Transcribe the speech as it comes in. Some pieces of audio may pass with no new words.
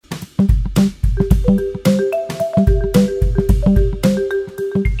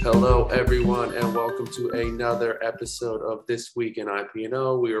to another episode of This Week in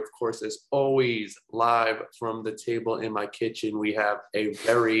IP&O. We are, of course, as always, live from the table in my kitchen. We have a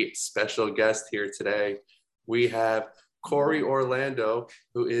very special guest here today. We have Corey Orlando,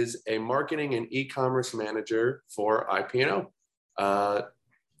 who is a marketing and e-commerce manager for IP&O.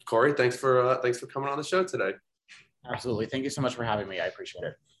 Corey, thanks for coming on the show today. Absolutely. Thank you so much for having me. I appreciate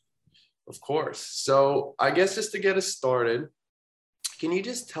it. Of course. So I guess just to get us started, can you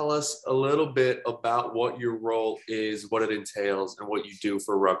just tell us a little bit about what your role is, what it entails, and what you do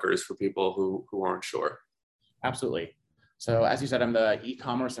for Rutgers for people who aren't sure? Absolutely. So as you said, I'm the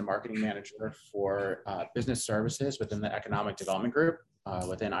e-commerce and marketing manager for business services within the economic development group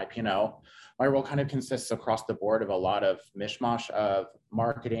within IP&O. My role kind of consists across the board of a lot of mishmash of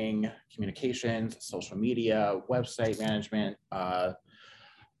marketing, communications, social media, website management,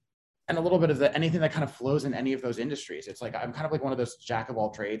 and a little bit of anything that kind of flows in any of those industries. It's like, I'm kind of like one of those jack of all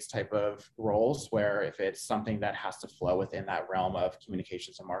trades type of roles where if it's something that has to flow within that realm of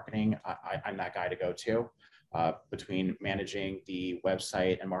communications and marketing, I'm that guy to go to between managing the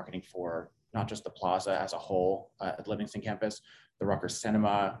website and marketing for not just the plaza as a whole at Livingston campus, the Rutgers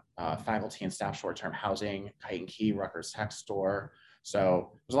Cinema, faculty and staff short-term housing, Kite and Key, Rutgers Tech Store.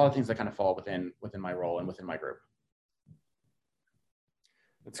 So there's a lot of things that kind of fall within my role and within my group.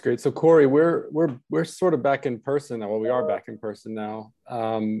 That's great. So Corey, we're sort of back in person now. Well, we are back in person now,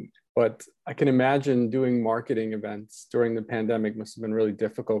 but I can imagine doing marketing events during the pandemic must have been really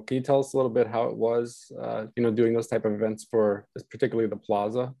difficult. Can you tell us a little bit how it was, doing those type of events for particularly the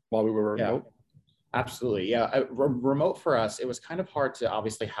plaza while we were remote? Yeah, absolutely. Yeah, remote for us, it was kind of hard to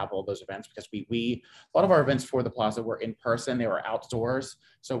obviously have all those events because a lot of our events for the plaza were in person. They were outdoors,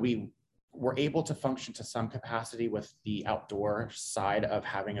 so we were able to function to some capacity with the outdoor side of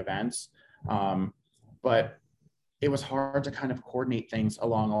having events. But it was hard to kind of coordinate things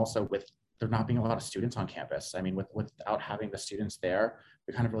along also with there not being a lot of students on campus. I mean, without having the students there,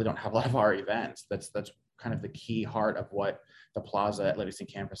 we kind of really don't have a lot of our events. That's kind of the key heart of what the plaza at Livingston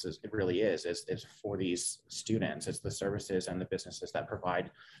campus is for these students. It's the services and the businesses that provide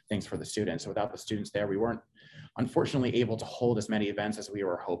things for the students. So without the students there, we weren't unfortunately able to hold as many events as we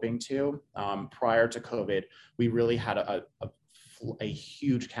were hoping to. Prior to COVID, we really had a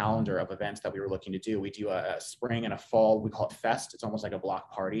huge calendar of events that we were looking to do. We do a spring and a fall, we call it Fest. It's almost like a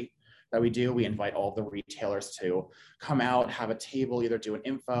block party that we do. We invite all the retailers to come out, have a table, either do an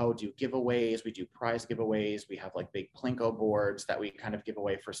info, do giveaways, we do prize giveaways. We have like big Plinko boards that we kind of give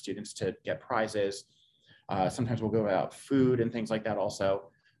away for students to get prizes. Sometimes we'll go out food and things like that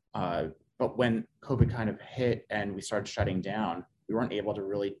also. But when COVID kind of hit and we started shutting down, we weren't able to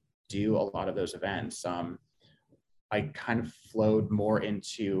really do a lot of those events. I kind of flowed more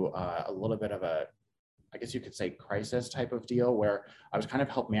into a little bit of I guess you could say crisis type of deal where I was kind of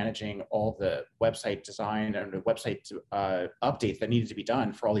help managing all the website design and the website updates that needed to be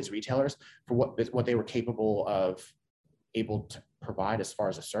done for all these retailers for what they were able to provide as far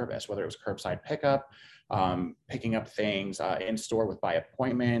as a service, whether it was curbside pickup, picking up things in store with by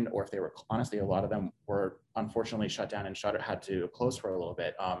appointment, or if they were, honestly, a lot of them were unfortunately shut down and had to close for a little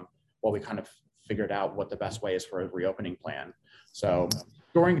bit while we kind of figured out what the best way is for a reopening plan. So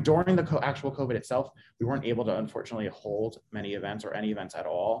during the actual COVID itself, we weren't able to unfortunately hold many events or any events at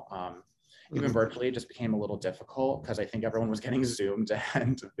all. Even virtually, it just became a little difficult because I think everyone was getting Zoomed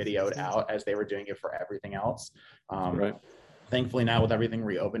and videoed out as they were doing it for everything else. Right. Thankfully now with everything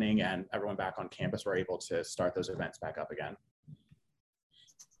reopening and everyone back on campus, we're able to start those events back up again.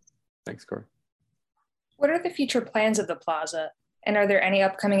 Thanks, Corey. What are the future plans of the plaza? And are there any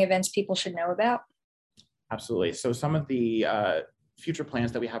upcoming events people should know about? Absolutely. So some of the future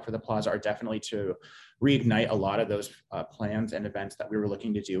plans that we have for the plaza are definitely to reignite a lot of those plans and events that we were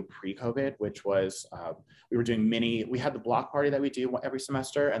looking to do pre-COVID, which was we had the block party that we do every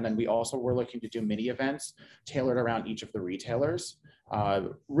semester, and then we also were looking to do mini events tailored around each of the retailers,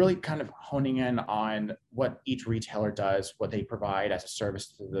 really kind of honing in on what each retailer does, what they provide as a service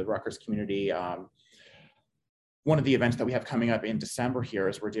to the Rutgers community. One of the events that we have coming up in December here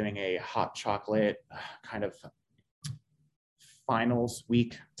is we're doing a hot chocolate kind of finals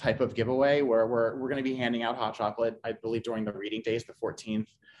week type of giveaway where we're going to be handing out hot chocolate, I believe, during the reading days, the 14th.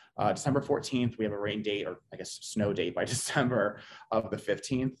 December 14th, we have a rain date, or I guess snow date by December of the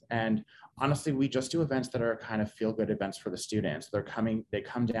 15th. And honestly, we just do events that are kind of feel-good events for the students. They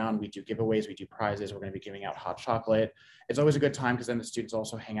come down, we do giveaways, we do prizes, we're going to be giving out hot chocolate. It's always a good time because then the students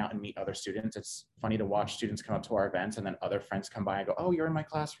also hang out and meet other students. It's funny to watch students come up to our events and then other friends come by and go, oh, you're in my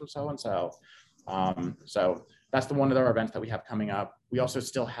class from so-and-so. So that's one of our events that we have coming up. We also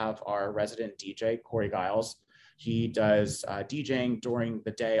still have our resident DJ, Corey Giles. He does DJing during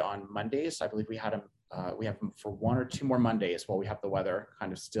the day on Mondays. I believe we had him we have for 1 or 2 more Mondays while we have the weather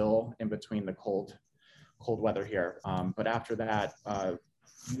kind of still in between the cold weather here. But after that,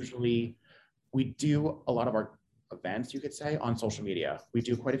 usually we do a lot of our events, you could say, on social media. We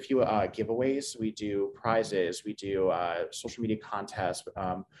do quite a few giveaways. We do prizes. We do social media contests.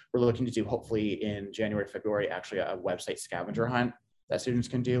 We're looking to do, hopefully in January, February, actually a website scavenger hunt that students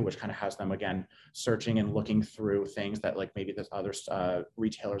can do, which kind of has them, again, searching and looking through things that like maybe there's other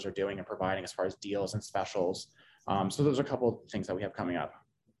retailers are doing and providing as far as deals and specials. So those are a couple of things that we have coming up.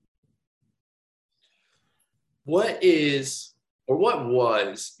 What is, or what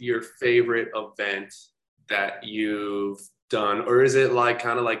was your favorite event that you've done? Or is it like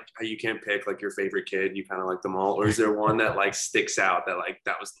kind of like how you can't pick like your favorite kid, you kind of like them all? Or is there one that like sticks out that like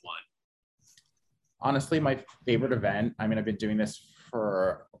that was the one? Honestly, my favorite event, I mean, I've been doing this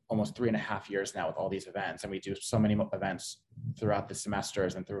for almost 3.5 years now with all these events, and we do so many events throughout the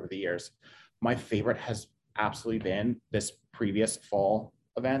semesters and through the years. My favorite has absolutely been this previous fall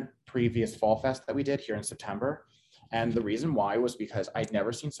fest that we did here in September. And the reason why was because I'd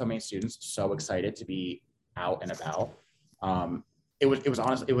never seen so many students so excited to be out and about. It was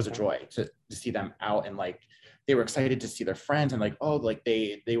honestly, it was a joy to see them out, and like they were excited to see their friends, and like, oh, like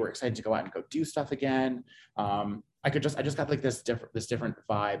they were excited to go out and go do stuff again. I just got like this different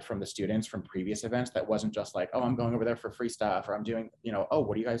vibe from the students from previous events that wasn't just like, oh, I'm going over there for free stuff, or I'm doing, you know, oh,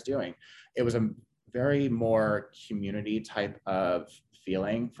 what are you guys doing? It was a very more community type of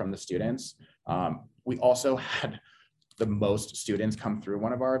feeling from the students. We also had the most students come through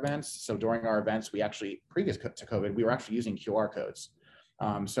one of our events. So during our events, we actually, previous to COVID, we were actually using QR codes.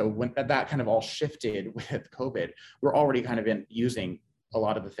 So when that kind of all shifted with COVID, we're already kind of using a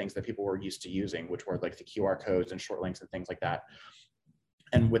lot of the things that people were used to using, which were like the QR codes and short links and things like that.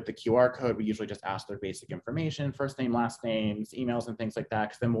 And with the QR code, we usually just ask their basic information, first name, last names, emails, and things like that,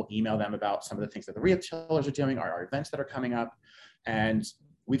 because then we'll email them about some of the things that the retailers are doing, our events that are coming up. And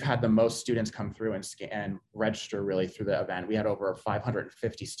we've had the most students come through and register really through the event. We had over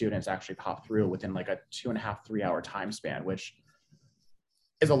 550 students actually pop through within like a 2.5, 3 hour time span, which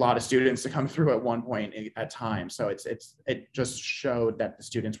is a lot of students to come through at one point at time. So it just showed that the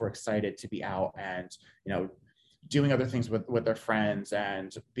students were excited to be out and, you know, doing other things with their friends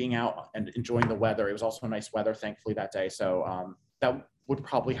and being out and enjoying the weather. It was also nice weather, thankfully, that day. So that would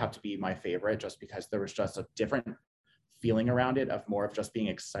probably have to be my favorite, just because there was just a different feeling around it of more of just being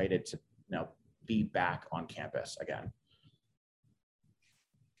excited to, you know, be back on campus again.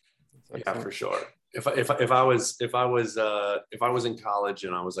 Yeah, for sure. If I was in college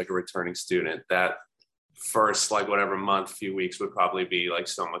and I was like a returning student, that first like whatever month, few weeks would probably be like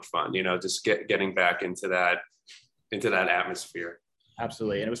so much fun, you know, just getting back into that atmosphere.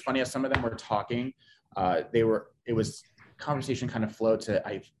 Absolutely. And it was funny as some of them were talking, it was conversation kind of flowed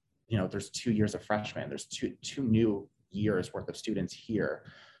to, you know, there's 2 years of freshmen, there's two new years worth of students here.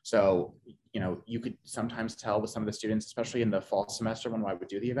 So, you know, you could sometimes tell with some of the students, especially in the fall semester when I would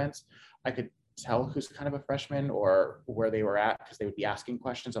do the events, I could tell who's kind of a freshman or where they were at, because they would be asking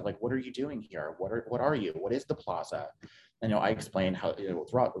questions of like, what are you doing here? What are you? What is the plaza? And, you know, I explained how, you know,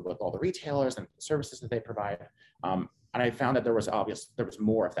 with all the retailers and services that they provide. And I found that there was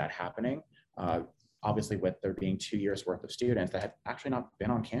more of that happening. Obviously, with there being 2 years worth of students that had actually not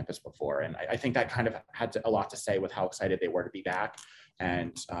been on campus before. And I think that kind of had a lot to say with how excited they were to be back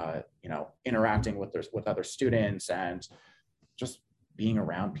and, you know, interacting with other students and just being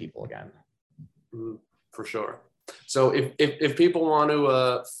around people again. For sure. So if people want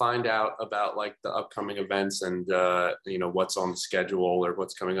to find out about like the upcoming events and, you know, what's on the schedule or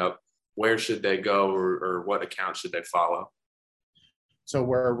what's coming up, where should they go or what account should they follow? So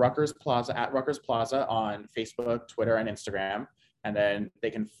we're Rutgers Plaza, at Rutgers Plaza on Facebook, Twitter, and Instagram. And then they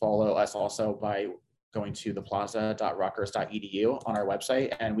can follow us also by going to theplaza.rutgers.edu on our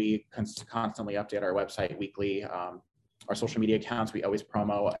website. And we constantly update our website weekly. Our social media accounts, we always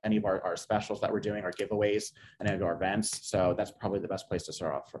promo any of our specials that we're doing, our giveaways, and any of our events. So that's probably the best place to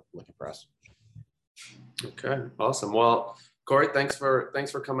start off for looking for us. Okay, awesome. Well, Corey, thanks for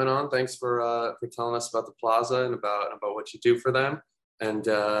coming on. Thanks for telling us about the Plaza and about what you do for them. And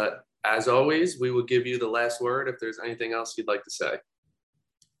as always, we will give you the last word if there's anything else you'd like to say.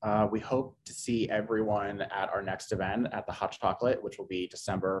 We hope to see everyone at our next event at the Hot Chocolate, which will be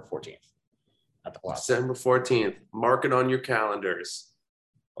December 14th at the Plaza. December 14th. Mark it on your calendars.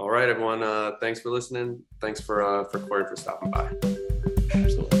 All right, everyone. Thanks for listening. Thanks for Corey for stopping by.